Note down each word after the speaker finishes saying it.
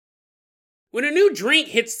When a new drink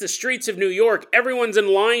hits the streets of New York, everyone's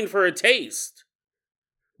in line for a taste.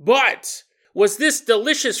 But was this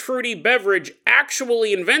delicious fruity beverage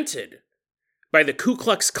actually invented by the Ku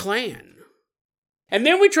Klux Klan? And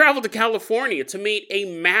then we traveled to California to meet a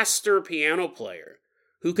master piano player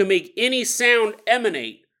who can make any sound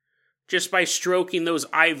emanate just by stroking those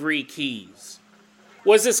ivory keys.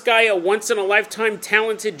 Was this guy a once-in-a-lifetime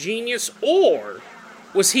talented genius, or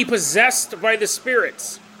was he possessed by the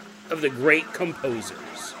spirits of the great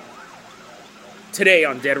composers? Today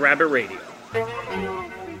on Dead Rabbit Radio.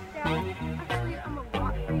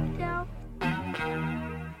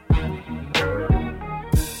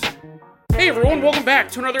 Hey everyone, welcome back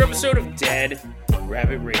to another episode of Dead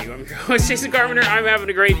Rabbit Radio. I'm your host, Jason Carpenter. I'm having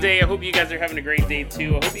a great day. I hope you guys are having a great day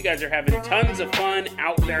too. I hope you guys are having tons of fun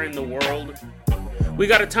out there in the world. We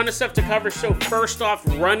got a ton of stuff to cover, so first off,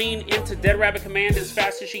 running into Dead Rabbit Command as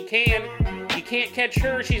fast as she can. You can't catch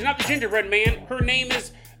her. She's not the gingerbread man. Her name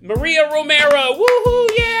is Maria Romero. Woohoo!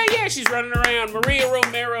 Yeah, she's running around. Maria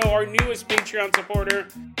Romero, our newest Patreon supporter.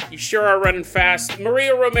 You sure are running fast.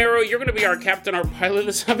 Maria Romero, you're going to be our captain, our pilot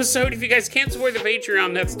this episode. If you guys can't support the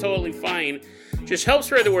Patreon, that's totally fine. Just help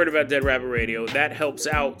spread the word about Dead Rabbit Radio. That helps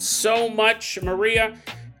out so much. Maria,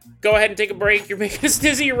 go ahead and take a break. You're making us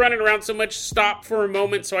dizzy. You're running around so much. Stop for a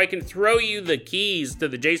moment so I can throw you the keys to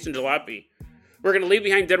the Jason Jalopy. We're going to leave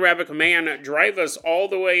behind Dead Rabbit Command, drive us all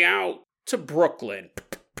the way out to Brooklyn.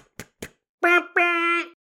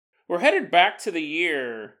 We're headed back to the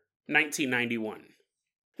year 1991.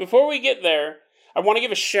 Before we get there, I want to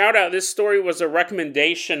give a shout out. This story was a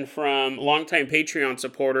recommendation from longtime Patreon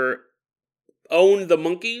supporter Pone the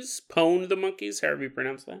Monkeys, however you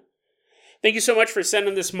pronounce that. Thank you so much for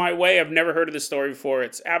sending this my way. I've never heard of this story before.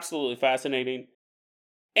 It's absolutely fascinating.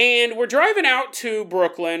 And we're driving out to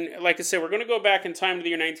Brooklyn. Like I said, we're going to go back in time to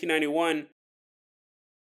the year 1991.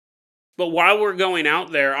 But while we're going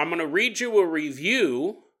out there, I'm going to read you a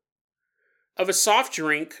review of a soft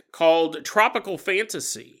drink called Tropical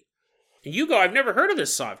Fantasy. And you go, I've never heard of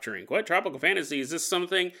this soft drink. What? Tropical Fantasy? Is this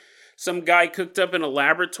something some guy cooked up in a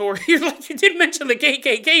laboratory? Like you did mention the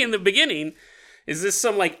KKK in the beginning. Is this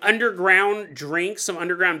some like underground drink, some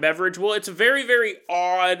underground beverage? Well, it's a very, very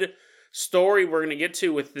odd story we're going to get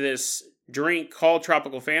to with this drink called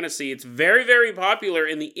Tropical Fantasy. It's very, very popular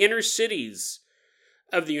in the inner cities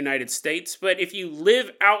of the United States. But if you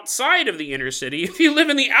live outside of the inner city, if you live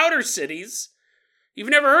in the outer cities, you've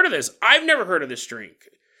never heard of this. I've never heard of this drink.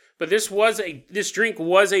 But this drink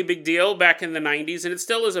was a big deal back in the 90s, and it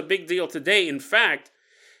still is a big deal today. In fact,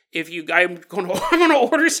 I'm going to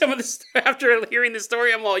order some of this after hearing this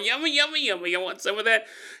story. I'm all yummy. I want some of that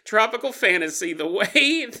Tropical Fantasy. The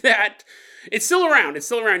way that it's still around.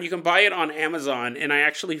 You can buy it on Amazon, and I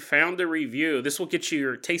actually found a review. This will get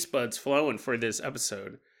your taste buds flowing for this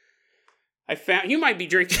episode. You might be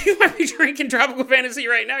drinking Tropical Fantasy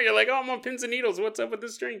right now. You're like, oh, I'm on pins and needles. What's up with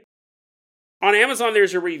this drink? On Amazon,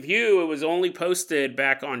 there's a review. It was only posted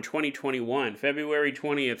back on 2021, February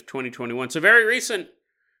 20th, 2021. So very recent.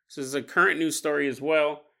 This is a current news story as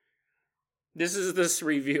well. This is this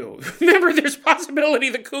review. Remember, there's possibility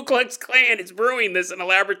the Ku Klux Klan is brewing this in a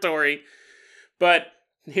laboratory. But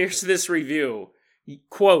here's this review.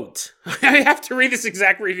 Quote, I have to read this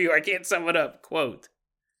exact review. I can't sum it up. Quote,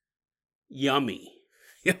 yummy.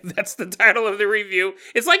 That's the title of the review.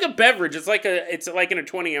 It's like a beverage. It's like in a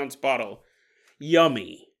 20-ounce bottle.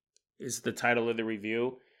 Yummy is the title of the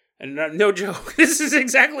review. And no joke. This is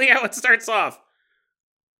exactly how it starts off.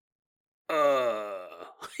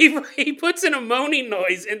 He puts in a moaning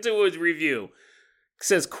noise into his review. It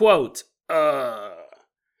says, quote,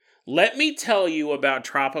 let me tell you about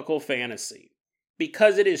Tropical Fantasy,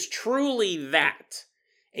 because it is truly that,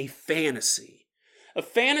 a fantasy. A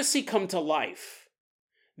fantasy come to life.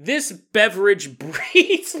 This beverage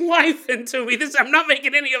breathes life into me. I'm not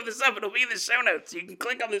making any of this up. It'll be in the show notes. You can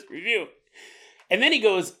click on this review. And then he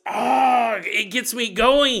goes, it gets me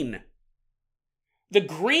going. The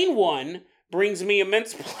green one brings me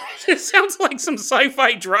immense pleasure. It sounds like some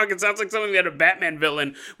sci-fi drug. It sounds like something that a Batman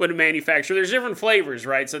villain would manufacture. There's different flavors,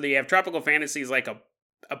 right? So they have Tropical Fantasy is like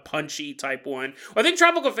a punchy type one. Well, I think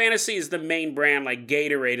Tropical Fantasy is the main brand, like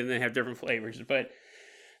Gatorade, and they have different flavors. But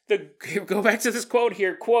go back to this quote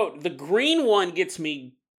here. Quote, the green one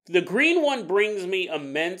brings me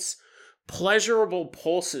immense pleasurable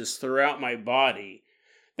pulses throughout my body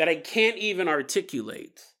that I can't even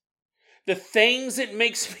articulate. The things it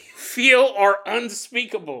makes me feel are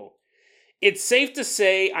unspeakable. It's safe to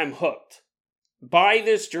say I'm hooked. Buy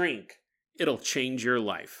this drink. It'll change your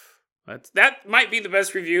life. That might be the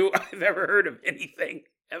best review I've ever heard of anything,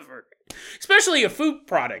 ever. Especially a food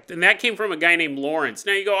product. And that came from a guy named Lawrence.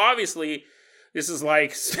 Now you go, obviously, This is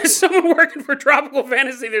like someone working for Tropical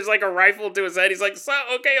Fantasy. There's like a rifle to his head. He's like,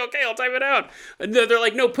 okay, I'll type it out. And they're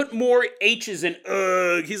like, no, put more H's in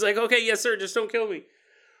ugh. He's like, okay, yes, sir, just don't kill me.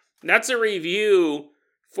 And that's a review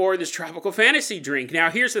for this Tropical Fantasy drink. Now,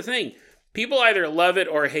 here's the thing. People either love it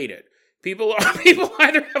or hate it. People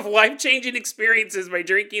either have life-changing experiences by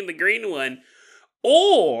drinking the green one,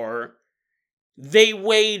 or they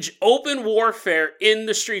wage open warfare in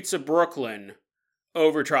the streets of Brooklyn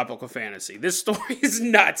over Tropical Fantasy. This story is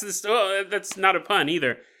nuts. That's not a pun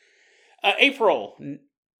either. April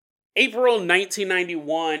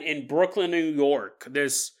 1991 in Brooklyn, New York.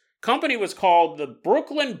 This company was called the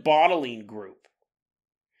Brooklyn Bottling Group.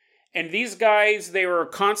 And these guys, they'd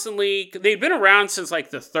been around since like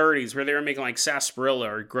the 30s, where they were making like sarsaparilla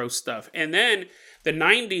or gross stuff. And then the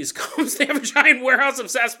 90s comes, they have a giant warehouse of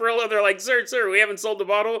sarsaparilla. They're like, sir, we haven't sold a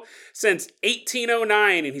bottle since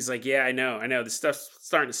 1809. And he's like, yeah, I know. This stuff's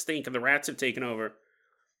starting to stink and the rats have taken over.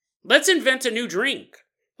 Let's invent a new drink.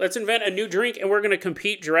 And we're going to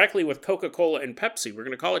compete directly with Coca-Cola and Pepsi. We're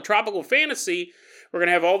going to call it Tropical Fantasy. We're going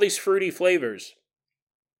to have all these fruity flavors.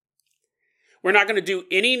 We're not going to do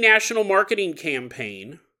any national marketing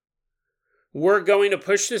campaign. We're going to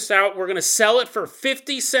push this out. We're going to sell it for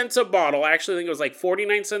 50 cents a bottle. I actually think it was like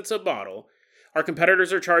 49 cents a bottle. Our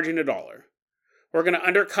competitors are charging $1. We're going to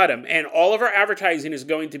undercut them. And all of our advertising is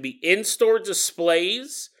going to be in-store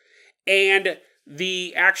displays and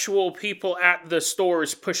the actual people at the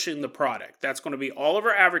stores pushing the product. That's going to be all of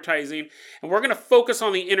our advertising. And we're going to focus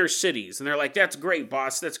on the inner cities. And they're like, that's great,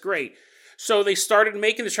 boss. That's great. So they started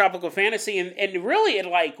making the Tropical Fantasy, and really it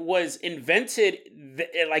like was invented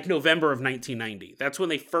in like November of 1990. That's when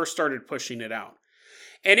they first started pushing it out.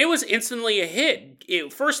 And it was instantly a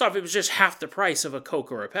hit. First off, it was just half the price of a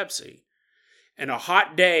Coke or a Pepsi. And a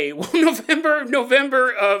hot day, well,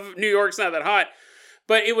 November of New York's not that hot,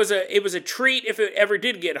 but it was a treat if it ever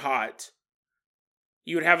did get hot.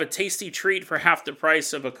 You would have a tasty treat for half the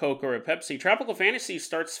price of a Coke or a Pepsi. Tropical Fantasy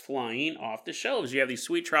starts flying off the shelves. You have these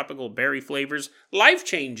sweet tropical berry flavors,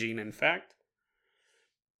 life-changing, in fact.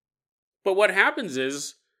 But what happens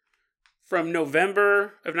is, from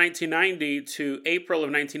November of 1990 to April of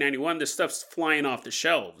 1991, this stuff's flying off the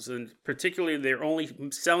shelves. And particularly, they're only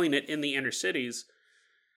selling it in the inner cities.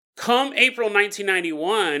 Come April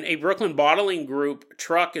 1991, a Brooklyn Bottling Group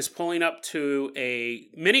truck is pulling up to a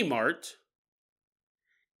mini-mart.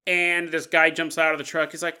 And this guy jumps out of the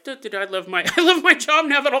truck. He's like, I love my job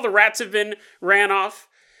now that all the rats have been ran off.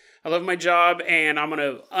 I love my job, and I'm going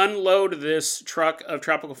to unload this truck of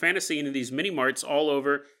Tropical Fantasy into these mini-marts all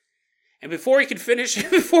over. And before he could finish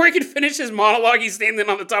his monologue, he's standing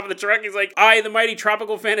on the top of the truck. He's like, I, the mighty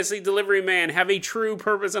Tropical Fantasy delivery man, have a true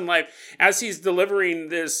purpose in life. As he's delivering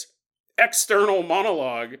this external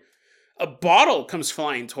monologue, a bottle comes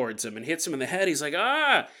flying towards him and hits him in the head. He's like,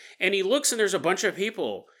 ah. And he looks, and there's a bunch of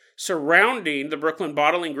people surrounding the Brooklyn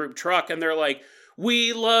Bottling Group truck. And they're like,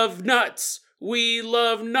 we love nuts. We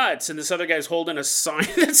love nuts. And this other guy's holding a sign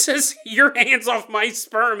that says, your hands off my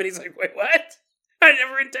sperm. And he's like, wait, what? I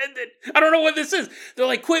never intended. I don't know what this is. They're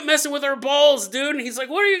like, quit messing with our balls, dude. And he's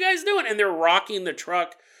like, what are you guys doing? And they're rocking the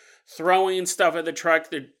truck, throwing stuff at the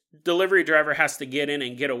truck. The delivery driver has to get in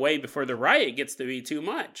and get away before the riot gets to be too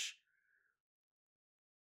much.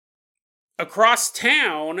 Across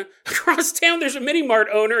town, there's a mini-mart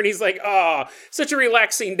owner, and he's like, such a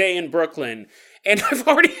relaxing day in Brooklyn. And I've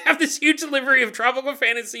already have this huge delivery of Tropical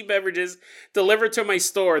Fantasy beverages delivered to my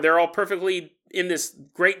store. They're all perfectly in this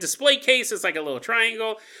great display case. It's like a little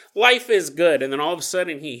triangle. Life is good. And then all of a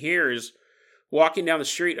sudden he hears, walking down the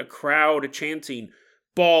street, a crowd chanting,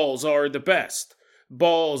 balls are the best.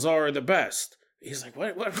 Balls are the best. He's like,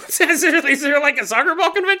 what's that? Is there like a soccer ball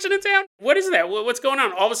convention in town? What is that? What's going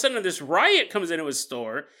on? All of a sudden, this riot comes into his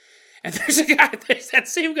store, and there's that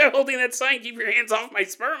same guy holding that sign, keep your hands off my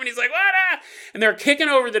sperm, and he's like, what? And they're kicking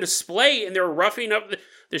over the display, and they're roughing up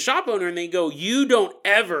the shop owner, and they go, you don't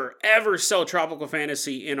ever sell Tropical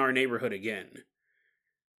Fantasy in our neighborhood again.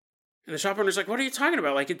 And the shop owner's like, what are you talking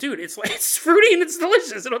about? Like, dude, it's fruity and it's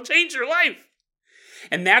delicious. It'll change your life.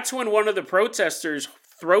 And that's when one of the protesters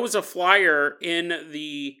throws a flyer in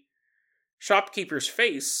the shopkeeper's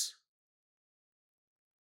face,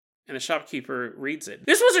 and the shopkeeper reads it.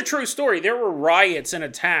 This was a true story. There were riots and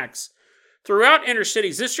attacks throughout inner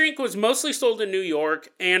cities. This drink was mostly sold in New York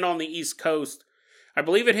and on the East Coast. I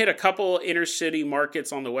believe it hit a couple inner city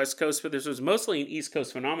markets on the West Coast, but this was mostly an East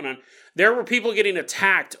Coast phenomenon. There were people getting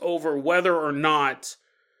attacked over whether or not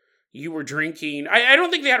you were drinking. I don't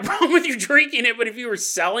think they had a problem with you drinking it, but if you were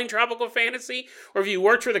selling Tropical Fantasy, or if you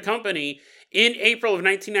worked for the company in April of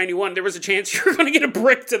 1991, there was a chance you were going to get a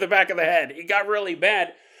brick to the back of the head. It got really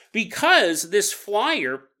bad. because this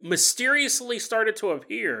flyer mysteriously started to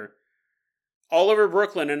appear all over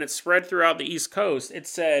Brooklyn and it spread throughout the East Coast. It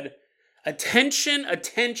said, "Attention,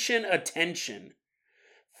 attention, attention.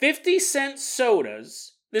 50-cent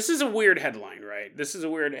sodas." This is a weird headline, right? This is a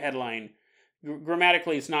weird headline.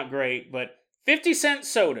 Grammatically, it's not great, but 50-cent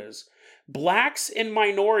sodas. Blacks in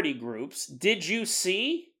minority groups. Did you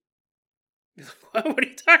see? What are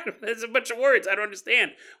you talking about? There's a bunch of words. I don't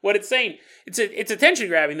understand what it's saying. It's attention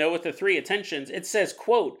grabbing, though, with the 3 attentions. It says,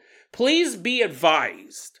 quote, "Please be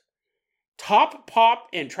advised. Top Pop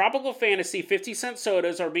and Tropical Fantasy 50-cent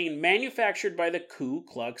sodas are being manufactured by the Ku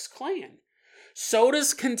Klux Klan.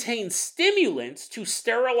 Sodas contain stimulants to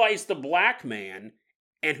sterilize the black man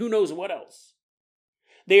and who knows what else.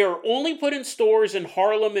 They are only put in stores in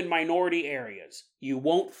Harlem and minority areas. You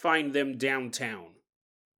won't find them downtown.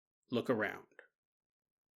 Look around."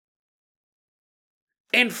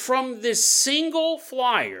 And from this single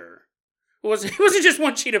flyer, it wasn't just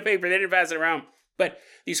one sheet of paper, they didn't pass it around, but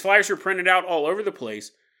these flyers were printed out all over the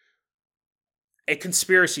place. A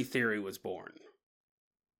conspiracy theory was born.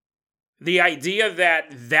 The idea that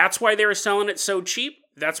that's why they were selling it so cheap,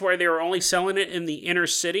 that's why they were only selling it in the inner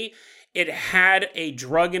city, it had a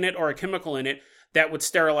drug in it or a chemical in it that would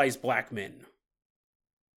sterilize black men.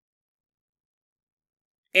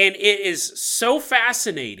 And it is so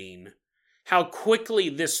fascinating how quickly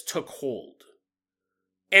this took hold.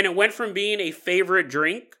 And it went from being a favorite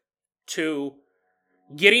drink to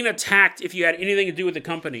getting attacked if you had anything to do with the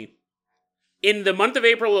company. In the month of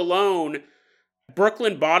April alone,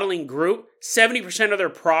 Brooklyn Bottling Group, 70% of their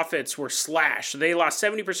profits were slashed. They lost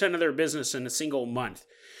 70% of their business in a single month.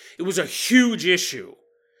 It was a huge issue.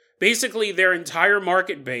 Basically, their entire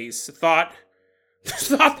market base thought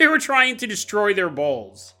they were trying to destroy their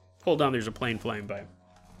balls. Hold on, there's a plane flying by.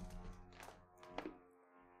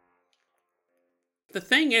 The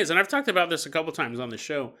thing is, and I've talked about this a couple times on the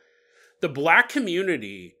show, the black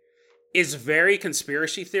community is very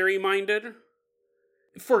conspiracy theory minded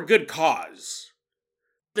for good cause.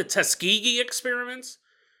 The Tuskegee experiments,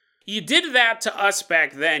 you did that to us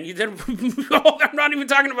back then. You did. I'm not even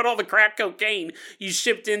talking about all the crack cocaine you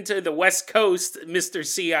shipped into the West Coast, Mr.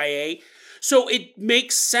 CIA. So it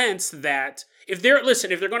makes sense that if they're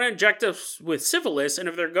going to inject us with syphilis, and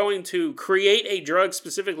if they're going to create a drug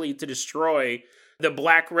specifically to destroy the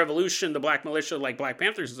Black Revolution, the Black Militia, like Black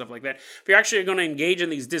Panthers and stuff like that, if you're actually going to engage in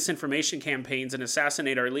these disinformation campaigns and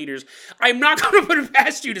assassinate our leaders, I'm not going to put it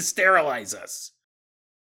past you to sterilize us.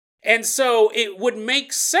 And so it would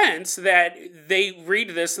make sense that they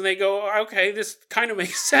read this and they go, okay, this kind of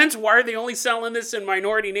makes sense. Why are they only selling this in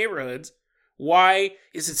minority neighborhoods? Why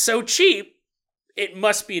is it so cheap? It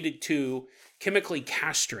must be to chemically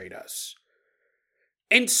castrate us.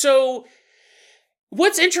 And so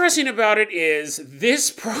what's interesting about it is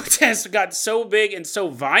this protest got so big and so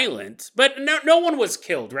violent, but no one was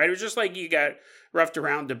killed, right? It was just like you got roughed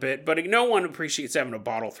around a bit, but no one appreciates having a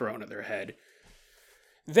bottle thrown at their head.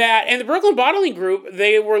 And the Brooklyn Bottling Group,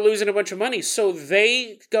 they were losing a bunch of money, so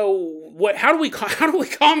they go, how do we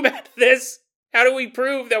combat this? How do we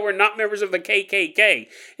prove that we're not members of the KKK?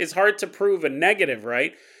 It's hard to prove a negative,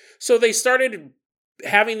 right? So they started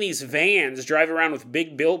having these vans drive around with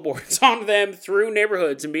big billboards on them through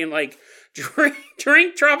neighborhoods and being like,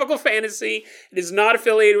 drink Tropical Fantasy. It is not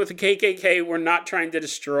affiliated with the KKK. We're not trying to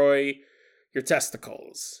destroy your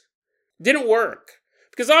testicles. Didn't work.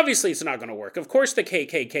 Because obviously it's not going to work. Of course the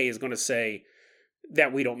KKK is going to say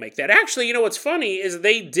that we don't make that. Actually, you know what's funny is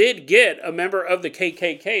they did get a member of the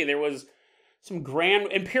KKK. There was some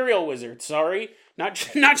Imperial Wizard, not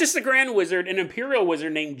just the Grand Wizard, an Imperial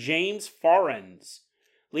Wizard named James Farrens,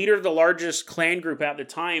 leader of the largest clan group at the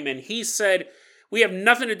time, and he said, we have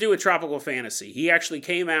nothing to do with Tropical Fantasy. He actually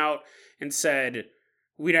came out and said,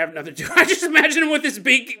 we'd have nothing to do. I just imagine him with this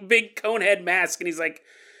big cone head mask, and he's like,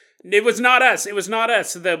 it was not us. It was not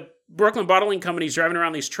us. The Brooklyn Bottling Company's driving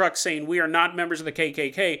around these trucks saying we are not members of the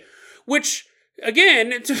KKK, which,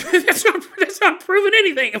 again, that's not proving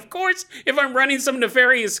anything. Of course, if I'm running some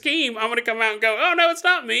nefarious scheme, I'm going to come out and go, oh, no, it's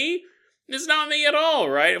not me. It's not me at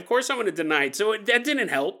all, right? Of course I'm going to deny it. So that didn't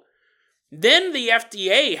help. Then the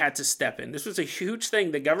FDA had to step in. This was a huge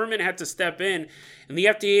thing. The government had to step in, and the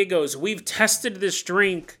FDA goes, we've tested this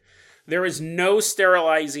drink. There is no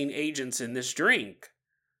sterilizing agents in this drink.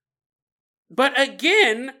 But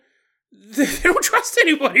again, they don't trust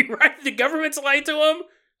anybody, right? The government's lied to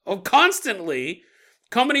them constantly.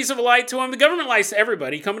 Companies have lied to them. The government lies to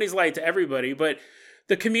everybody. Companies lie to everybody. But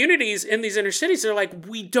the communities in these inner cities are like,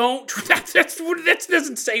 that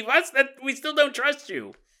doesn't save us. We still don't trust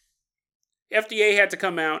you. FDA had to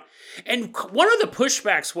come out. And one of the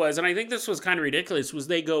pushbacks was, and I think this was kind of ridiculous, was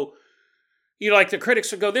they go, like the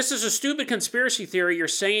critics would go, this is a stupid conspiracy theory. You're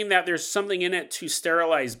saying that there's something in it to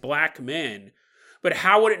sterilize black men. But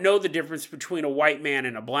how would it know the difference between a white man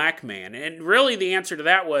and a black man? And really the answer to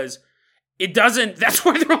that was, it doesn't. That's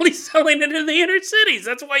why they're only selling it in the inner cities.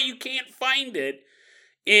 That's why you can't find it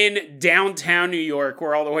in downtown New York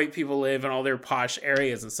where all the white people live and all their posh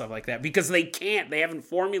areas and stuff like that. Because they can't. They haven't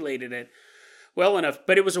formulated it well enough.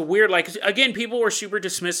 But it was a weird, again, people were super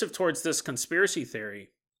dismissive towards this conspiracy theory.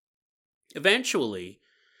 Eventually,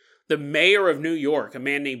 the mayor of New York, a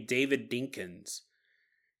man named David Dinkins,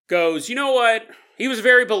 goes, you know what? He was a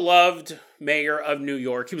very beloved mayor of New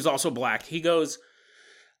York. He was also black. He goes,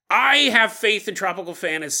 I have faith in tropical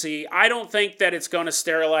fantasy. I don't think that it's going to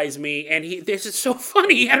sterilize me. And this is so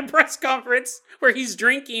funny. He had a press conference where he's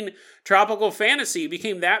drinking tropical fantasy. It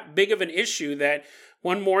became that big of an issue that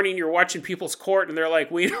one morning you're watching People's Court and they're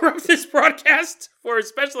like, we interrupt this broadcast for a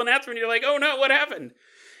special announcement. You're like, oh no, what happened?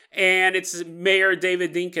 And it's Mayor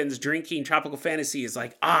David Dinkins drinking tropical fantasy. Is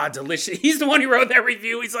like, delicious. He's the one who wrote that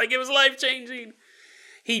review. He's like, it was life-changing.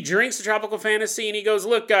 He drinks the tropical fantasy and he goes,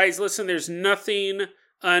 look, guys, listen, there's nothing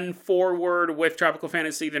unforward with tropical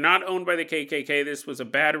fantasy. They're not owned by the KKK. This was a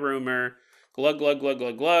bad rumor. Glug, glug, glug,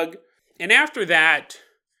 glug, glug. And after that,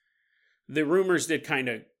 the rumors did kind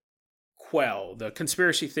of quell. The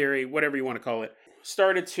conspiracy theory, whatever you want to call it,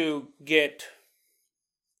 started to get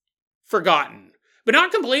forgotten. But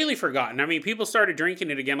not completely forgotten. I mean, people started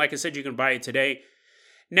drinking it again. Like I said, you can buy it today.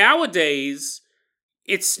 Nowadays,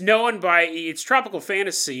 it's tropical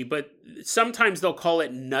fantasy, but sometimes they'll call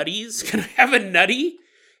it nutties. Can I have a nutty?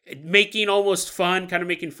 Making almost fun, kind of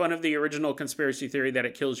making fun of the original conspiracy theory that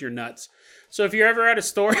it kills your nuts. So if you're ever at a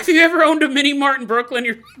store, if you ever owned a mini mart in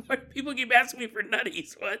Brooklyn, people keep asking me for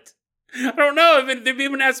nutties. What? I don't know. They've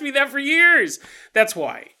been asking me that for years. That's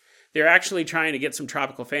why. They're actually trying to get some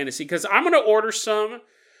tropical fantasy, because I'm going to order some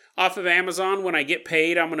off of Amazon when I get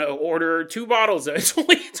paid. I'm going to order 2 bottles. It's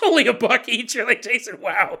only $1 each. You're like, Jason,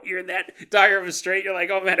 wow, you're in that dire of a strait. You're like,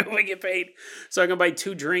 oh man, I want to get paid. So I can buy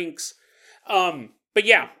 2 drinks. But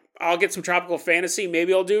yeah, I'll get some tropical fantasy.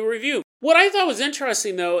 Maybe I'll do a review. What I thought was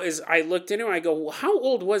interesting, though, is I looked into it and I go, well, how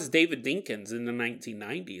old was David Dinkins in the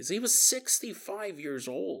 1990s? He was 65 years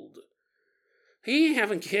old. He ain't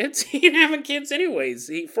having kids. He ain't having kids anyways.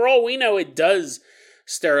 For all we know, it does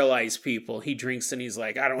sterilize people. He drinks and he's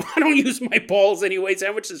like, I don't use my balls anyways.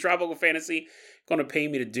 How much is tropical fantasy going to pay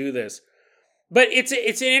me to do this? But it's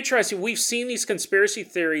an interesting. We've seen these conspiracy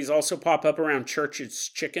theories also pop up around Church's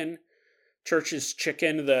Chicken. Church's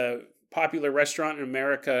Chicken, the popular restaurant in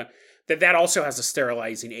America, that also has a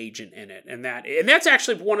sterilizing agent in it, and that's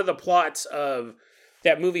actually one of the plots of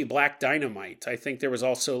that movie Black Dynamite. I think there was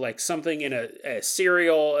also like something in a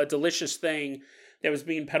cereal, a delicious thing that was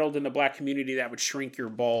being peddled in the black community that would shrink your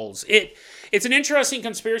balls. It's an interesting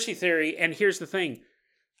conspiracy theory, and here's the thing.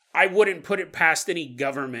 I wouldn't put it past any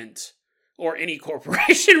government or any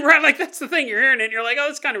corporation, right? Like, that's the thing. You're hearing it, and you're like, oh,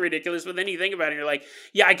 it's kind of ridiculous. But then you think about it, and you're like,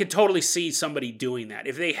 yeah, I could totally see somebody doing that.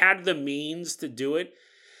 If they had the means to do it,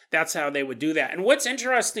 that's how they would do that. And what's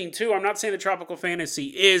interesting, too, I'm not saying that tropical fantasy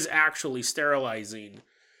is actually sterilizing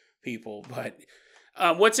people, but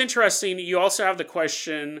what's interesting, you also have the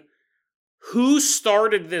question, who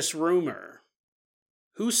started this rumor?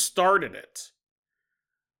 Who started it?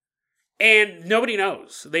 And nobody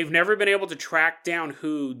knows. They've never been able to track down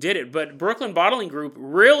who did it. But Brooklyn Bottling Group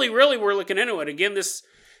really were looking into it. Again, this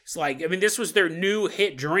was their new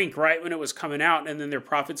hit drink right when it was coming out, and then their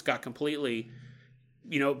profits got completely...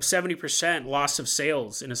 70% loss of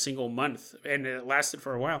sales in a single month, and it lasted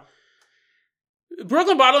for a while.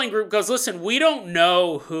 Brooklyn Bottling Group goes, listen, we don't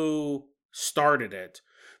know who started it,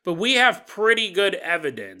 but we have pretty good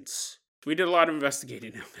evidence. We did a lot of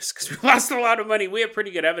investigating on this because we lost a lot of money. We have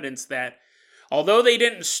pretty good evidence that although they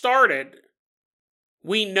didn't start it,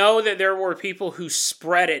 we know that there were people who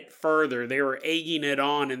spread it further. They were egging it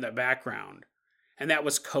on in the background, and that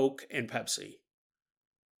was Coke and Pepsi.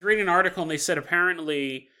 Reading an article and they said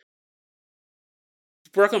apparently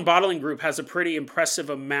Brooklyn Bottling Group has a pretty impressive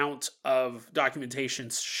amount of documentation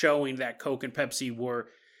showing that Coke and Pepsi were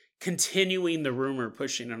continuing the rumor,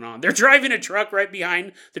 pushing it on. They're driving a truck right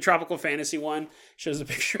behind the Tropical Fantasy one. Shows a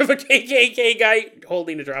picture of a KKK guy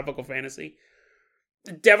holding a Tropical Fantasy.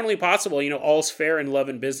 Definitely possible. All's fair in love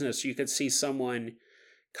and business. You could see someone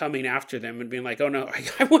coming after them and being like, oh no,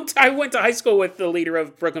 I went to high school with the leader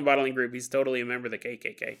of Brooklyn Bottling Group. He's totally a member of the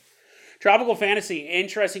KKK. Tropical Fantasy,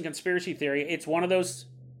 interesting conspiracy theory. It's one of those...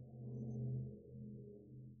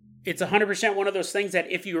 It's 100% one of those things that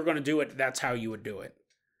if you were going to do it, that's how you would do it.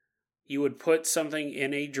 you would put something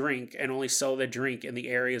in a drink and only sell the drink in the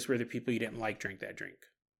areas where the people you didn't like drink that drink.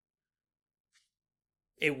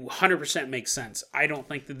 It 100% makes sense. I don't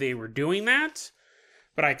think that they were doing that,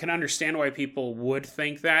 but I can understand why people would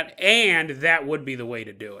think that, and that would be the way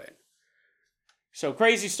to do it. So,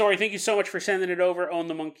 crazy story. Thank you so much for sending it over. Own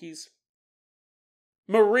the Monkeys.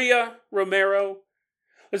 Maria Romero.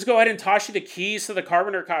 Let's go ahead and toss you the keys to the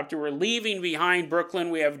Carpenter Copter. We're leaving behind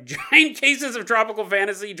Brooklyn. We have giant cases of Tropical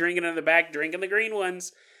Fantasy, drinking in the back, drinking the green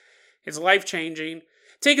ones. It's life-changing.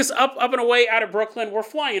 Take us up and away out of Brooklyn. We're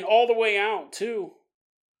flying all the way out to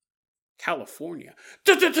California.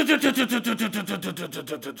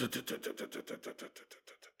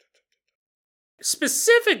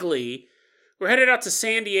 Specifically, we're headed out to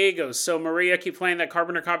San Diego. So Maria keep playing that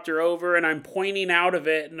Carpenter Copter over, and I'm pointing out of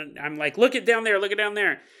it, and I'm like, look it down there, look it down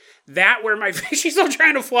there. That where my she's still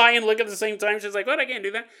trying to fly and look at the same time. She's like, what? I can't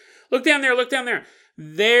do that. Look down there, look down there.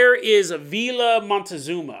 There is a Villa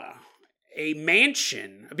Montezuma, a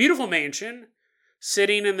mansion, a beautiful mansion,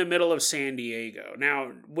 sitting in the middle of San Diego.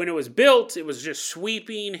 Now, when it was built, it was just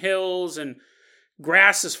sweeping hills and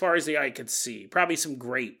grass as far as the eye could see. Probably some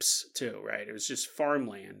grapes, too, right? It was just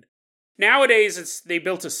farmland. Nowadays, they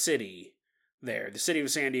built a city there, the city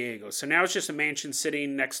of San Diego. So now it's just a mansion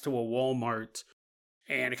sitting next to a Walmart.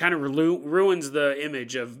 And it kind of ruins the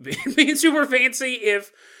image of being super fancy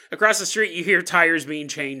if across the street you hear tires being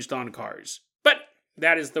changed on cars. But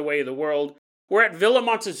that is the way of the world. We're at Villa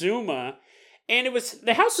Montezuma, and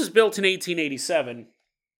the house was built in 1887.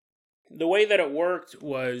 The way that it worked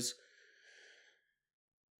was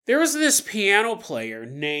there was this piano player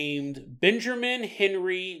named Benjamin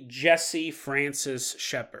Henry Jesse Francis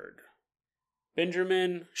Shepherd.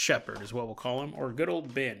 Benjamin Shepherd is what we'll call him, or good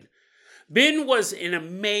old Ben. Ben was an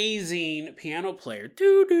amazing piano player.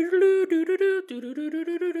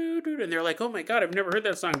 And they're like, oh my God, I've never heard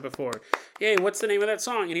that song before. Yay, what's the name of that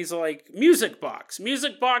song? And he's like, Music Box.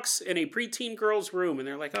 Music Box in a preteen girl's room. And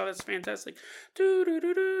they're like, oh, that's fantastic. He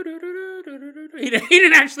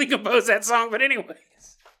didn't actually compose that song, but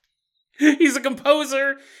anyways. He's a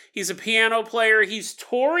composer. He's a piano player. He's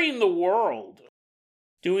touring the world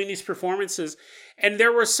doing these performances. And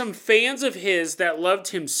there were some fans of his that loved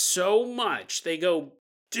him so much. They go,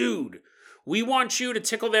 dude, we want you to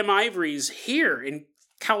tickle them ivories here in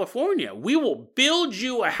California. We will build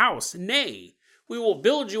you a house. Nay, we will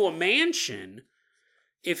build you a mansion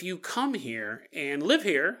if you come here and live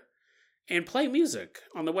here and play music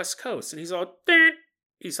on the West Coast. And he's all,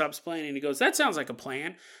 he stops playing and he goes, that sounds like a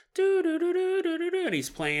plan. And he's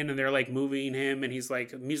playing and they're like moving him, and he's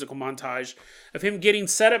like a musical montage of him getting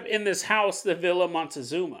set up in this house, the Villa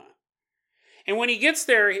Montezuma. And when he gets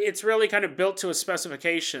there, it's really kind of built to his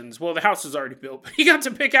specifications. Well, the house was already built, but he got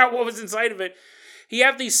to pick out what was inside of it. He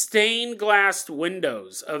had these stained glass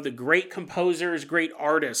windows of the great composers, great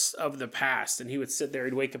artists of the past. And he would sit there,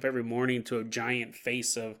 he'd wake up every morning to a giant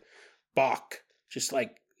face of Bach, just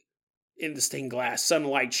like in the stained glass,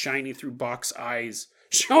 sunlight shining through Bach's eyes,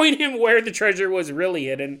 showing him where the treasure was really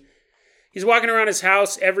hidden. He's walking around his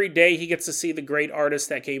house every day. He gets to see the great artists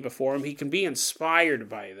that came before him. He can be inspired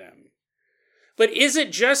by them. But is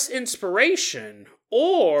it just inspiration?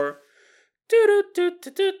 Or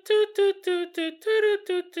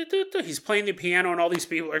he's playing the piano and all these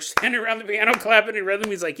people are standing around the piano clapping in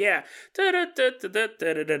rhythm. He's like, yeah.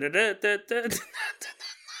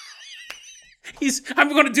 I'm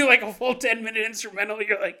going to do like a full 10-minute instrumental.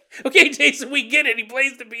 You're like, okay, Jason, we get it. He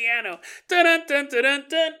plays the piano. Dun, dun, dun, dun,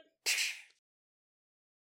 dun.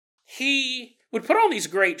 He would put on these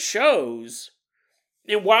great shows.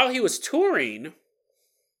 And while he was touring,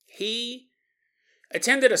 he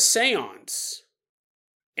attended a seance.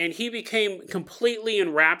 And he became completely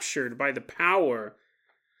enraptured by the power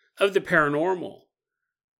of the paranormal.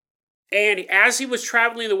 And as he was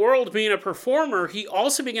traveling the world, being a performer, he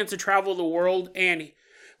also began to travel the world. And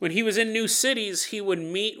when he was in new cities, he would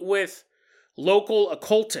meet with local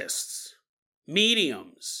occultists,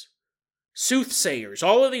 mediums, soothsayers,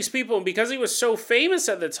 all of these people. And because he was so famous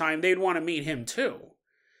at the time, they'd want to meet him too.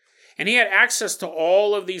 And he had access to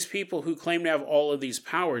all of these people who claimed to have all of these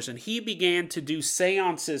powers. And he began to do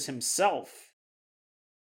seances himself.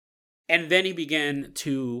 And then he began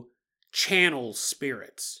to channel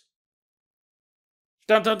spirits.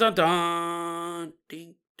 Dun dun dun dun,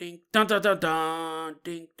 ding ding, dun dun dun dun,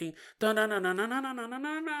 ding ding, dun dun dun dun dun dun dun dun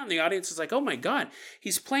dun. And the audience is like, "Oh my God,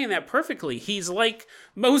 he's playing that perfectly. He's like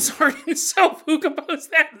Mozart himself, who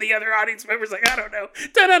composed that." And the other audience members like, "I don't know."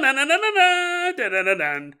 Dun dun dun dun dun dun dun dun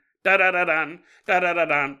dun dun dun dun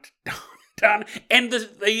dun dun. And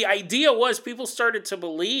the idea was people started to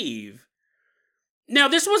believe. Now,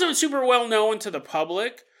 this wasn't super well known to the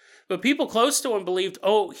public. But people close to him believed,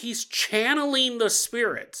 oh, he's channeling the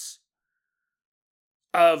spirits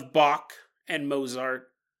of Bach and Mozart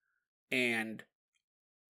and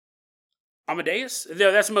Amadeus?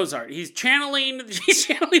 No, that's Mozart. He's channeling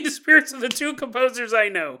the spirits of the two composers I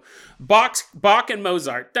know. Bach and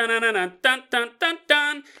Mozart. Dun, dun, dun, dun, dun, dun,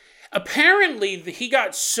 dun. Apparently, he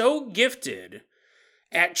got so gifted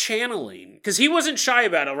at channeling, because he wasn't shy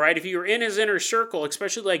about it, right? If you were in his inner circle,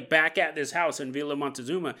 especially like back at this house in Villa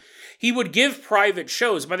Montezuma, he would give private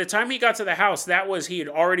shows. By the time he got to the house, he had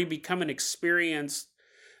already become an experienced.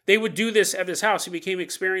 They would do this at this house. He became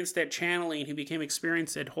experienced at channeling. He became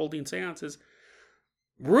experienced at holding seances.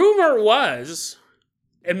 Rumor was,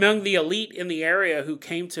 among the elite in the area who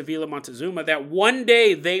came to Villa Montezuma, that one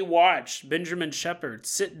day they watched Benjamin Shepherd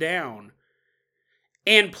sit down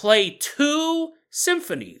and play 2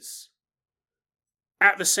 symphonies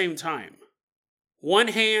at the same time. One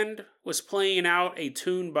hand was playing out a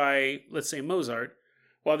tune by, let's say, Mozart,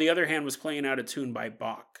 while the other hand was playing out a tune by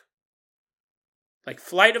Bach. Like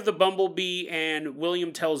Flight of the Bumblebee and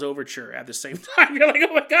William Tell's Overture at the same time. You're like,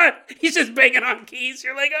 oh my God, he's just banging on keys.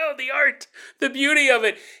 You're like, oh, the art, the beauty of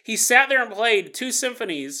it. He sat there and played 2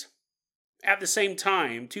 symphonies at the same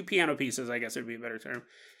time. 2 piano pieces, I guess would be a better term.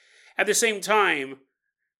 At the same time,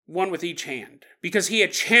 one with each hand. Because he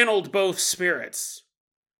had channeled both spirits.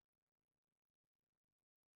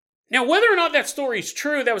 Now, whether or not that story's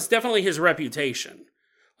true, that was definitely his reputation.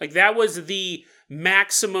 Like, that was the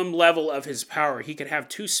maximum level of his power. He could have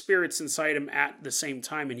 2 spirits inside him at the same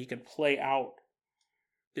time, and he could play out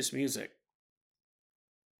this music.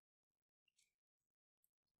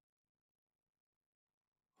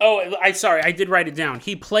 Oh, I did write it down.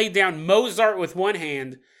 He played down Mozart with one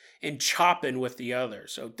hand and Chopin with the other.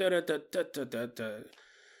 So, da-da-da-da-da-da.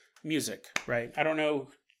 Music, right? I don't know.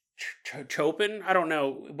 Chopin? I don't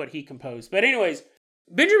know what he composed. But anyways,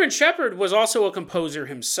 Benjamin Shepherd was also a composer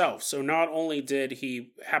himself, so not only did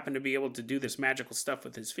he happen to be able to do this magical stuff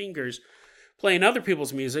with his fingers, playing other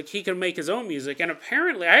people's music, he could make his own music, and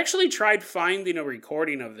apparently, I actually tried finding a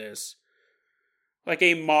recording of this, like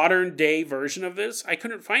a modern day version of this. I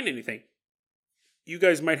couldn't find anything. You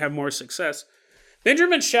guys might have more success.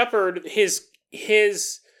 Benjamin Shepherd, his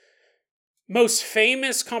most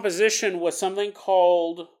famous composition was something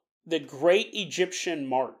called the Great Egyptian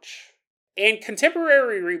March. And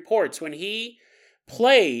contemporary reports, when he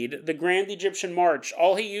played the Grand Egyptian March,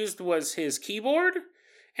 all he used was his keyboard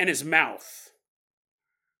and his mouth.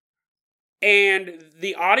 And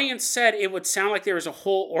the audience said it would sound like there was a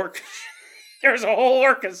whole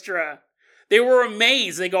orchestra. They were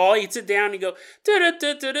amazed. They go, he'd sit down and go,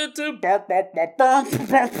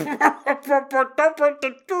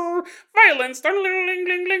 violence,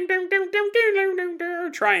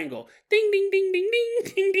 triangle, ding, ding, ding, ding, ding,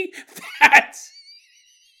 ding, ding. That's,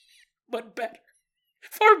 but better.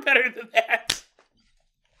 Far better than that.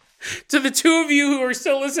 To the 2 of you who are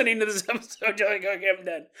still listening to this episode, you're like, okay, I'm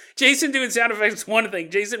done. Jason doing sound effects is one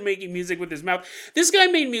thing. Jason making music with his mouth. This guy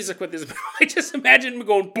made music with his mouth. I just imagine him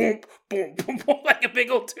going boom, boom, boom, boom, like a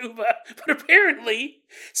big old tuba. But apparently,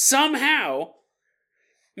 somehow,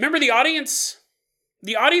 remember the audience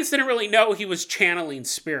didn't really know he was channeling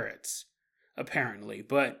spirits, apparently.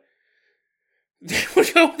 But,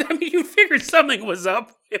 I mean, you figured something was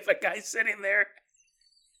up if a guy's sitting there.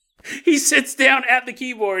 He sits down at the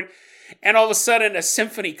keyboard, and all of a sudden a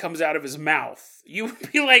symphony comes out of his mouth. You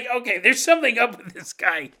would be like, okay, there's something up with this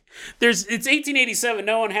guy. It's 1887.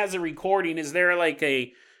 No one has a recording. Is there like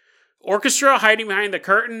a orchestra hiding behind the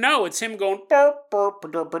curtain? No, it's him going burp, burp,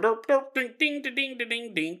 burp, burp, burp, ding, ding, ding, ding,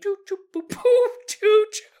 ding, ding, choo, choo, boop, boop, choo,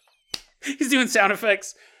 choo. He's doing sound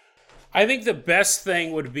effects. I think the best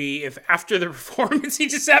thing would be if after the performance he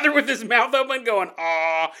just sat there with his mouth open going,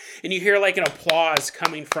 ah, and you hear like an applause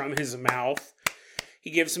coming from his mouth. He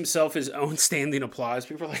gives himself his own standing applause.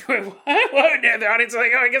 People are like, wait, what? The audience is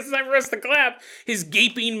like, oh, I guess it's time for us to clap. His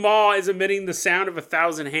gaping maw is emitting the sound of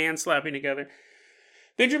 1,000 hands slapping together.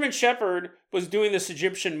 Benjamin Shepherd was doing this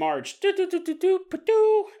Egyptian march.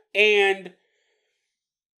 And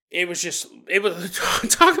it was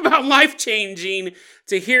talk about life-changing.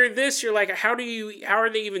 To hear this, you're like, how are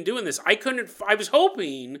they even doing this? I was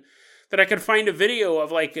hoping that I could find a video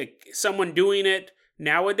of like someone doing it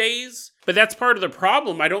nowadays, but that's part of the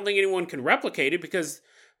problem. I don't think anyone can replicate it because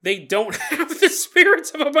they don't have the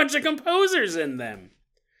spirits of a bunch of composers in them.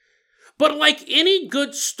 But like any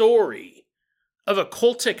good story of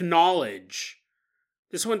occultic knowledge,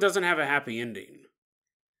 this one doesn't have a happy ending.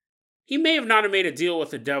 He may have not made a deal with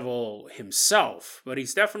the devil himself, but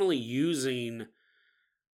he's definitely using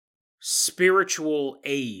spiritual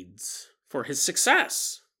aids for his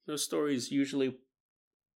success. Those stories usually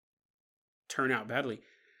turn out badly.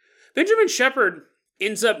 Benjamin Shepherd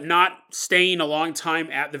ends up not staying a long time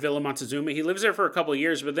at the Villa Montezuma. He lives there for a couple of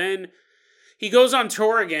years, but then he goes on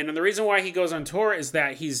tour again. And the reason why he goes on tour is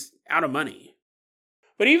that he's out of money.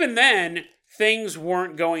 But even then, things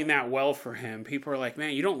weren't going that well for him. People are like,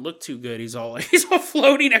 man, you don't look too good. He's all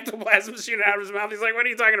floating ectoplasm shooting out of his mouth. He's like, what are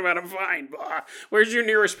you talking about? I'm fine. Blah. Where's your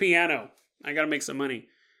nearest piano? I got to make some money.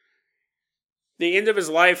 The end of his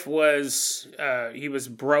life was, he was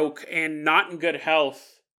broke and not in good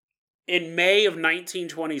health. In May of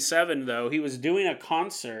 1927, though, he was doing a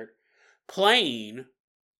concert playing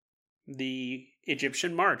the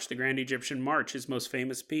Egyptian March, the Grand Egyptian March, his most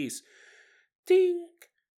famous piece. Dink,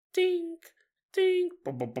 dink, dink,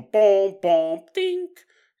 boom, boom, boom, boom, boom, dink,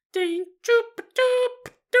 dink, choop,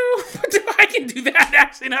 doop, doop. I can do that,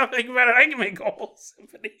 actually, now I think about it. I can make a whole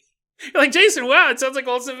symphony. You're like, Jason, wow, it sounds like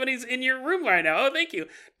all symphonies in your room right now. Oh, thank you.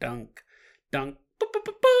 Dunk, dunk, boop, boop,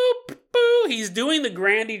 boop, boop, boop. He's doing the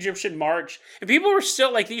Grand Egyptian March. And people were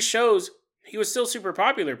still, like, these shows, he was still super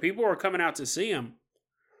popular. People were coming out to see him.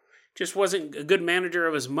 Just wasn't a good manager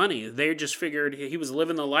of his money. They just figured he was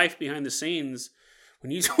living the life behind the scenes. When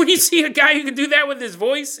you see a guy who can do that with his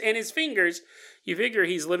voice and his fingers, you figure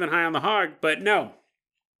he's living high on the hog. But no,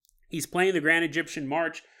 he's playing the Grand Egyptian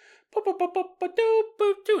March.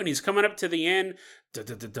 And he's coming up to the end. Dun,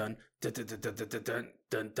 dun, dun, dun, dun, dun, dun, dun, dun,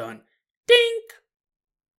 dun, dun. Dink!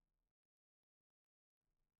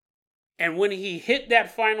 And when he hit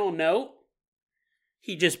that final note,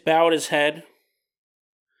 he just bowed his head.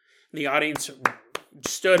 The audience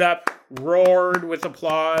stood up, roared with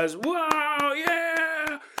applause. Wow,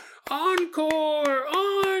 yeah! Encore!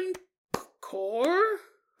 Encore?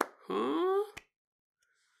 Huh?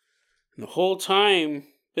 And the whole time,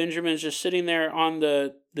 Benjamin's just sitting there on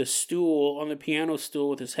the stool, on the piano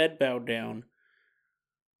stool with his head bowed down.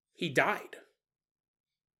 He died.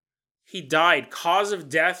 He died. Cause of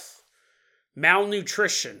death,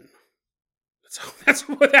 malnutrition.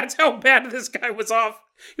 That's how bad this guy was off.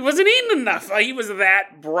 He wasn't eating enough. He was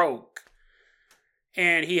that broke.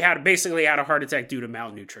 And he basically had a heart attack due to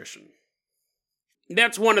malnutrition.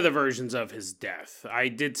 That's one of the versions of his death. I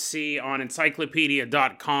did see on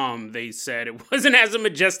encyclopedia.com, they said it wasn't as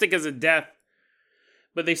majestic as a death,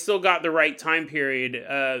 but they still got the right time period.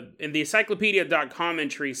 And the encyclopedia.com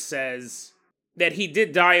entry says that he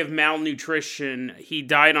did die of malnutrition. He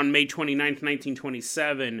died on May 29th,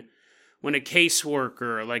 1927, when a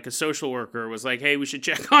caseworker, like a social worker, was like, hey, we should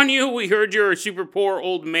check on you. We heard you're a super poor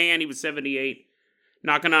old man. He was 78,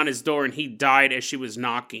 knocking on his door, and he died as she was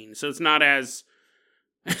knocking. So it's not as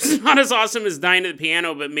awesome as dying at the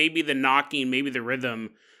piano, but maybe the knocking, maybe the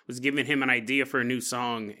rhythm was giving him an idea for a new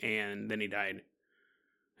song, and then he died.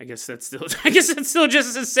 I guess that's still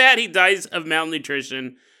just as sad. He dies of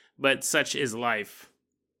malnutrition, but such is life.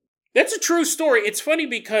 That's a true story. It's funny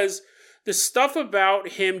because the stuff about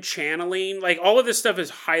him channeling, like all of this stuff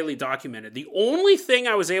is highly documented. The only thing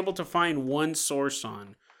I was able to find one source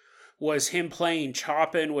on was him playing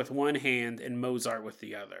Chopin with one hand and Mozart with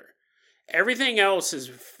the other. Everything else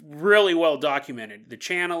is really well documented. The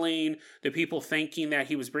channeling, the people thinking that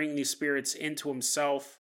he was bringing these spirits into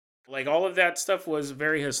himself. Like all of that stuff was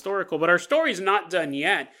very historical, but our story's not done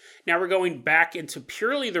yet. Now we're going back into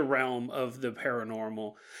purely the realm of the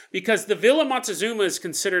paranormal because the Villa Montezuma is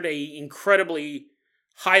considered an incredibly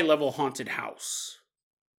high-level haunted house.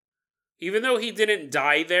 Even though he didn't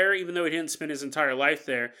die there, even though he didn't spend his entire life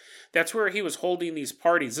there, that's where he was holding these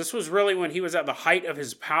parties. This was really when he was at the height of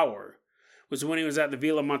his power, was when he was at the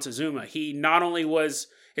Villa Montezuma. He not only was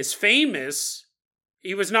as famous,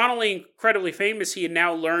 he was not only incredibly famous, he had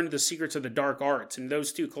now learned the secrets of the dark arts, and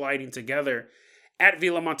those two colliding together at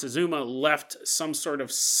Villa Montezuma left some sort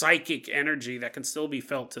of psychic energy that can still be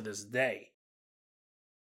felt to this day.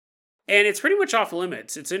 And it's pretty much off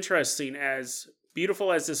limits. It's interesting, as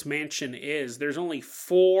beautiful as this mansion is, there's only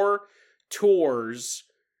 4 tours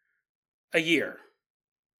a year.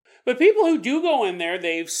 But people who do go in there,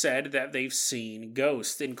 they've said that they've seen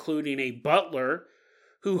ghosts, including a butler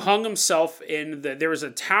who hung himself there was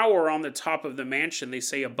a tower on the top of the mansion. They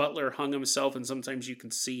say a butler hung himself, and sometimes you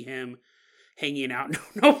can see him hanging out.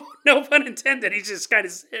 No pun intended. He's just kind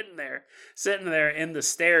of sitting there in the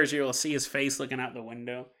stairs. You'll see his face looking out the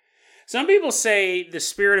window. Some people say the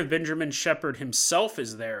spirit of Benjamin Shepherd himself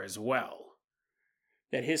is there as well.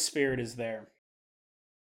 That his spirit is there.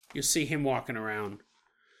 You'll see him walking around.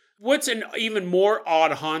 What's an even more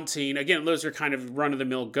odd haunting, again, those are kind of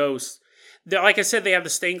run-of-the-mill ghosts. Like I said, they have the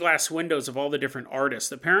stained glass windows of all the different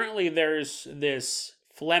artists. Apparently there's this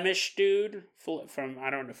Flemish dude from,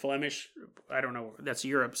 Flemish, I don't know, that's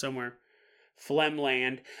Europe somewhere.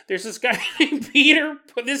 Flemland. There's this guy named Peter,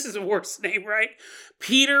 this is the worst name, right?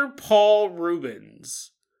 Peter Paul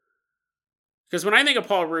Rubens. Because when I think of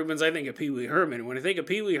Paul Rubens, I think of Pee Wee Herman. When I think of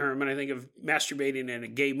Pee Wee Herman, I think of masturbating in a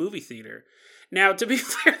gay movie theater. Now, to be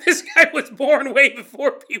fair, this guy was born way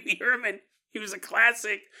before Pee Wee Herman. He was a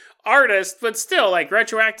classic artist, but still, like,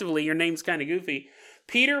 retroactively, your name's kind of goofy.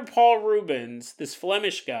 Peter Paul Rubens, this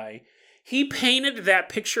Flemish guy, he painted that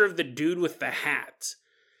picture of the dude with the hat.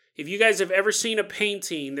 If you guys have ever seen a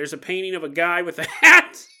painting, there's a painting of a guy with a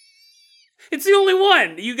hat. It's the only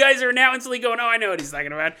one. You guys are now instantly going, oh, I know what he's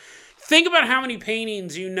talking about. Think about how many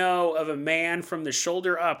paintings you know of a man from the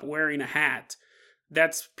shoulder up wearing a hat.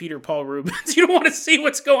 That's Peter Paul Rubens. You don't want to see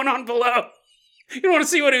what's going on below. You don't want to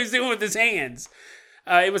see what he was doing with his hands.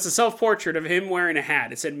 It was a self-portrait of him wearing a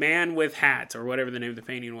hat. It said man with hat, or whatever the name of the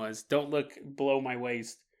painting was. Don't look below my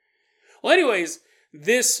waist. Well, anyways,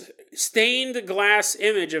 this stained glass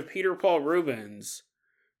image of Peter Paul Rubens,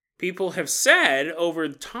 people have said over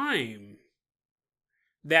time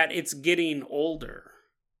that it's getting older.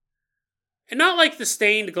 And not like the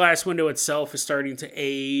stained glass window itself is starting to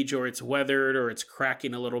age, or it's weathered, or it's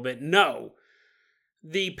cracking a little bit. No.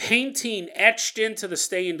 The painting etched into the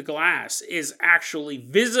stained glass is actually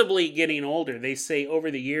visibly getting older. They say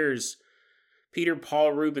over the years, Peter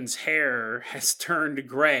Paul Rubens' hair has turned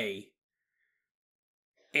gray.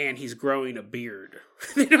 And he's growing a beard.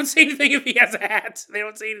 They don't say anything if he has a hat. They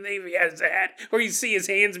don't say anything if he has a hat. Or you see his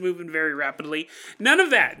hands moving very rapidly. None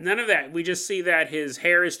of that. None of that. We just see that his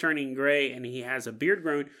hair is turning gray and he has a beard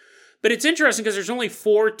growing. But it's interesting because there's only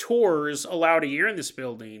 4 tours allowed a year in this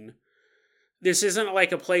building. This isn't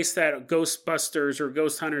like a place that Ghostbusters or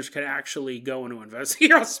ghost hunters could actually go into investigate.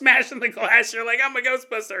 You're all smashing the glass. You're like, I'm a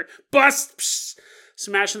Ghostbuster. Bust! Psh,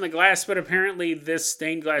 smashing the glass. But apparently this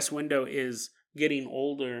stained glass window is getting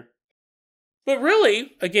older. But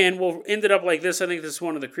really, again, we'll end it up like this. I think this is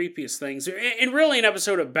one of the creepiest things. And really an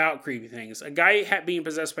episode about creepy things. A guy being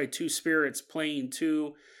possessed by 2 spirits playing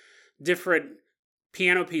 2 different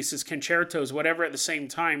piano pieces, concertos, whatever at the same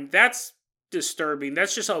time. That's disturbing.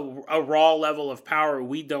 That's just a raw level of power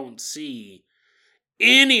we don't see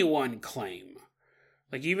anyone claim.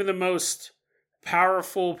 Like even the most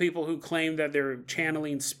powerful people who claim that they're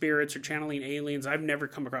channeling spirits or channeling aliens. I've never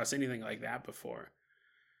come across anything like that before.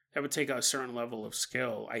 That would take a certain level of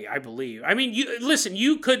skill, I believe. I mean,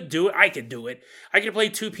 you could do it. I could do it. I could play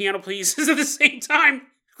 2 piano pieces at the same time.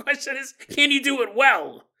 The question is, can you do it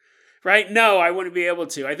well? Right? No, I wouldn't be able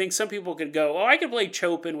to. I think some people could go, oh, I could play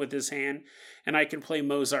Chopin with this hand, and I can play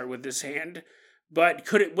Mozart with this hand.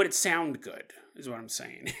 But would it sound good? Is what I'm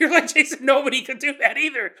saying. You're like, Jason, nobody could do that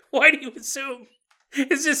either. Why do you assume?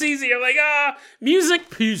 It's just easier. Like, music,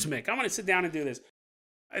 Puzmic. I'm going to sit down and do this.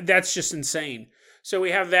 That's just insane. So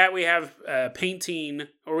we have that. We have painting,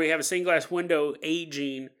 or we have a stained glass window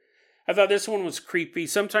aging. I thought this one was creepy.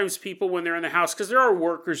 Sometimes people, when they're in the house, because there are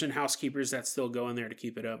workers and housekeepers that still go in there to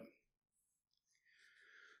keep it up.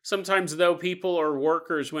 Sometimes, though, people or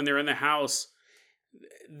workers, when they're in the house,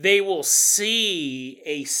 they will see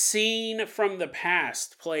a scene from the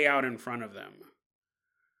past play out in front of them.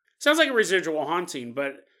 Sounds like a residual haunting,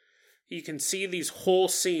 but you can see these whole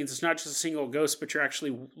scenes. It's not just a single ghost, but you're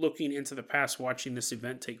actually looking into the past, watching this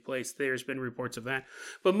event take place. There's been reports of that.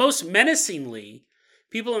 But most menacingly,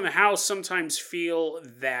 people in the house sometimes feel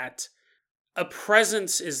that a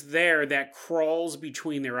presence is there that crawls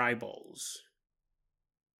between their eyeballs.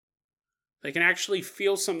 They can actually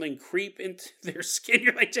feel something creep into their skin.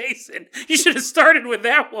 You're like, Jason, you should have started with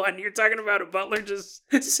that one. You're talking about a butler just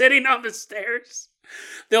sitting on the stairs.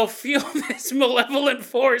 They'll feel this malevolent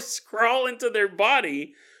force crawl into their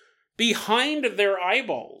body behind their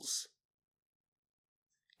eyeballs.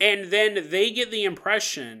 And then they get the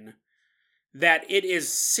impression that it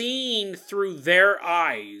is seeing through their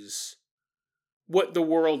eyes what the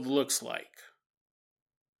world looks like.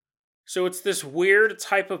 So it's this weird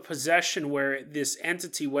type of possession where this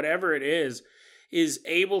entity, whatever it is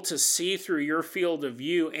able to see through your field of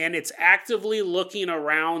view, and it's actively looking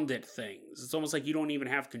around at things. It's almost like you don't even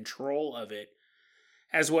have control of it,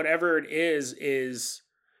 as whatever it is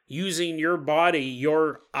using your body,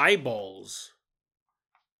 your eyeballs,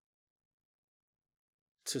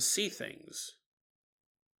 to see things.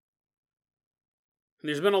 And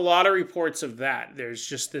there's been a lot of reports of that. There's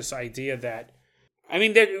just this idea that, I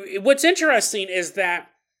mean, what's interesting is that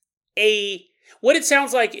what it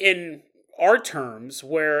sounds like in our terms,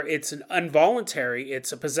 where it's an involuntary,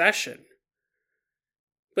 it's a possession.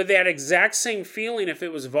 But that exact same feeling, if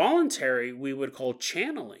it was voluntary, we would call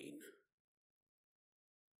channeling.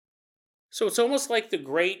 So it's almost like the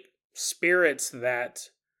great spirits that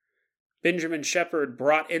Benjamin Shepherd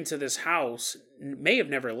brought into this house may have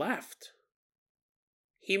never left.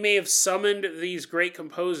 He may have summoned these great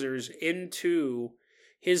composers into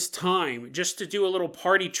his time just to do a little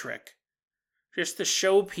party trick, just to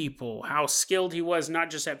show people how skilled he was,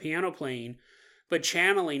 not just at piano playing, but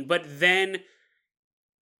channeling. But then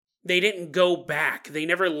they didn't go back. They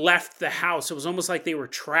never left the house. It was almost like they were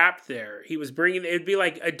trapped there. It'd be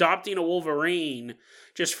like adopting a Wolverine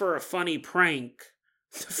just for a funny prank.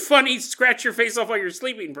 Funny scratch your face off while you're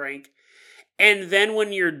sleeping prank. And then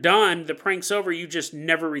when you're done, the prank's over, you just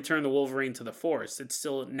never return the Wolverine to the forest. It's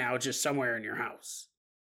still now just somewhere in your house.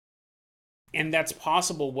 And that's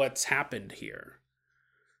possible what's happened here.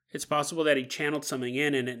 It's possible that he channeled something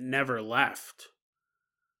in and it never left.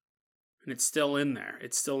 And it's still in there.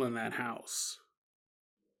 It's still in that house.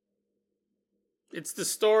 It's the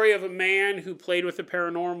story of a man who played with the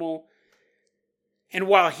paranormal. And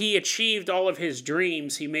while he achieved all of his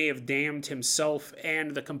dreams, he may have damned himself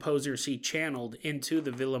and the composers he channeled into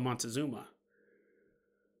the Villa Montezuma.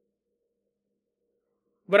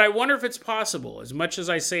 But I wonder if it's possible. As much as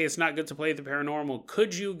I say it's not good to play with the paranormal,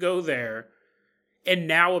 could you go there and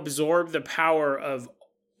now absorb the power of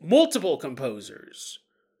multiple composers?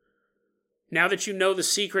 Now that you know the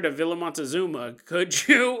secret of Villa Montezuma, could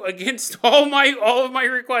you, against all of my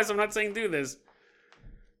requests, I'm not saying do this,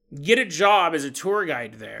 get a job as a tour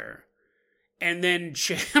guide there, and then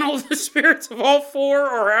channel the spirits of all four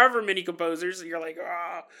or however many composers, and you're like,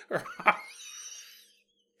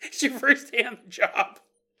 it's your first day on the job.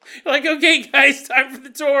 You're like, okay, guys, time for the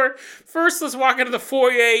tour. First, let's walk into the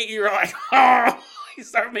foyer. You're like, you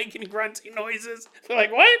start making grunting noises. They're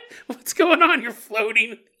like, what? What's going on? You're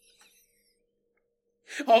floating.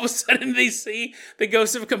 All of a sudden, they see the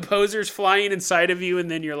ghosts of composers flying inside of you,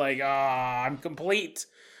 and then you're like, I'm complete.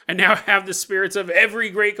 I now have the spirits of every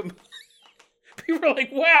great composer. People are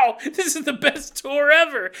like, wow, this is the best tour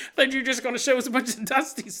ever. I thought you were just going to show us a bunch of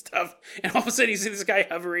dusty stuff. And all of a sudden, you see this guy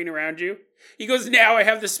hovering around you. He goes, now I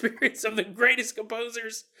have the spirits of the greatest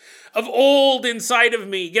composers of old inside of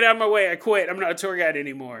me. Get out of my way. I quit. I'm not a tour guide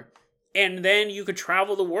anymore. And then you could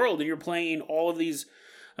travel the world, and you're playing all of these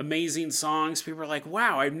amazing songs. People are like,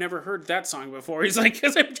 wow, I've never heard that song before. He's like,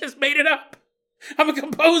 because I've just made it up. I'm a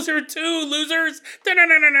composer too, losers. And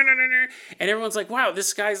everyone's like, wow,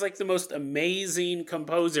 this guy's like the most amazing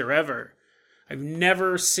composer ever. I've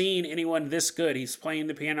never seen anyone this good. He's playing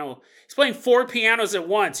the piano. He's playing 4 pianos at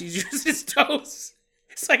once. He uses his toes.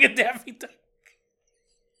 It's like a Daffy Duck.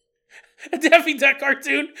 A Daffy Duck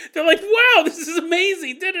cartoon. They're like, wow, this is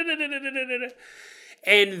amazing.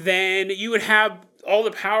 And then you would have all the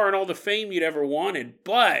power and all the fame you'd ever wanted.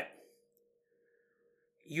 But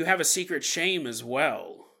you have a secret shame as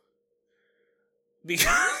well.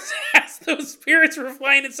 Because as those spirits were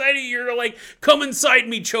flying inside of you, you're like, come inside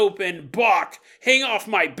me, Chopin, Bach, hang off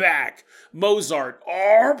my back, Mozart,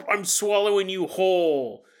 I'm swallowing you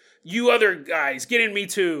whole. You other guys, get in me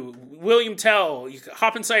too. William Tell, you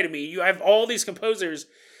hop inside of me. You have all these composers,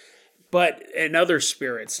 but another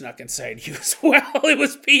spirit snuck inside you as well. It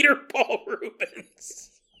was Peter Paul Rubens.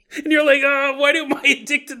 And you're like, why am I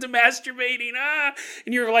addicted to masturbating?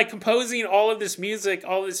 And you're like composing all this music,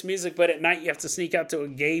 but at night you have to sneak out to a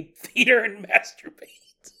gay theater and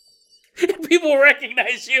masturbate. And people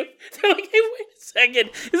recognize you. They're like, hey, wait a second.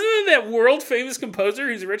 Isn't that world famous composer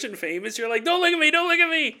who's rich and famous? You're like, don't look at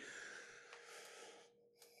me.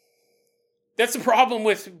 That's the problem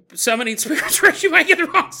with summoning spirits, right? You might get the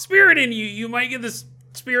wrong spirit in you. You might get this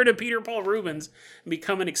spirit of Peter Paul Rubens and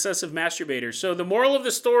become an excessive masturbator. So the moral of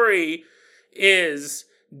the story is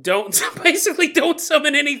don't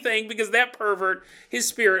summon anything, because that pervert, his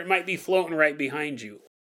spirit might be floating right behind you.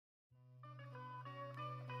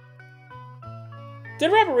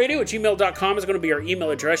 DeadRabbitRadio@gmail.com is going to be our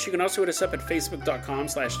email address. You can also hit us up at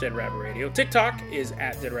Facebook.com/DeadRabbitRadio. TikTok is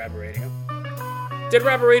at DeadRabbitRadio. Dead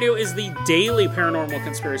Rabbit Radio is the daily paranormal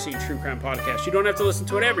conspiracy and true crime podcast. You don't have to listen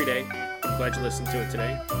to it every day. I'm glad you listened to it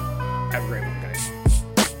today. Have a great one, guys.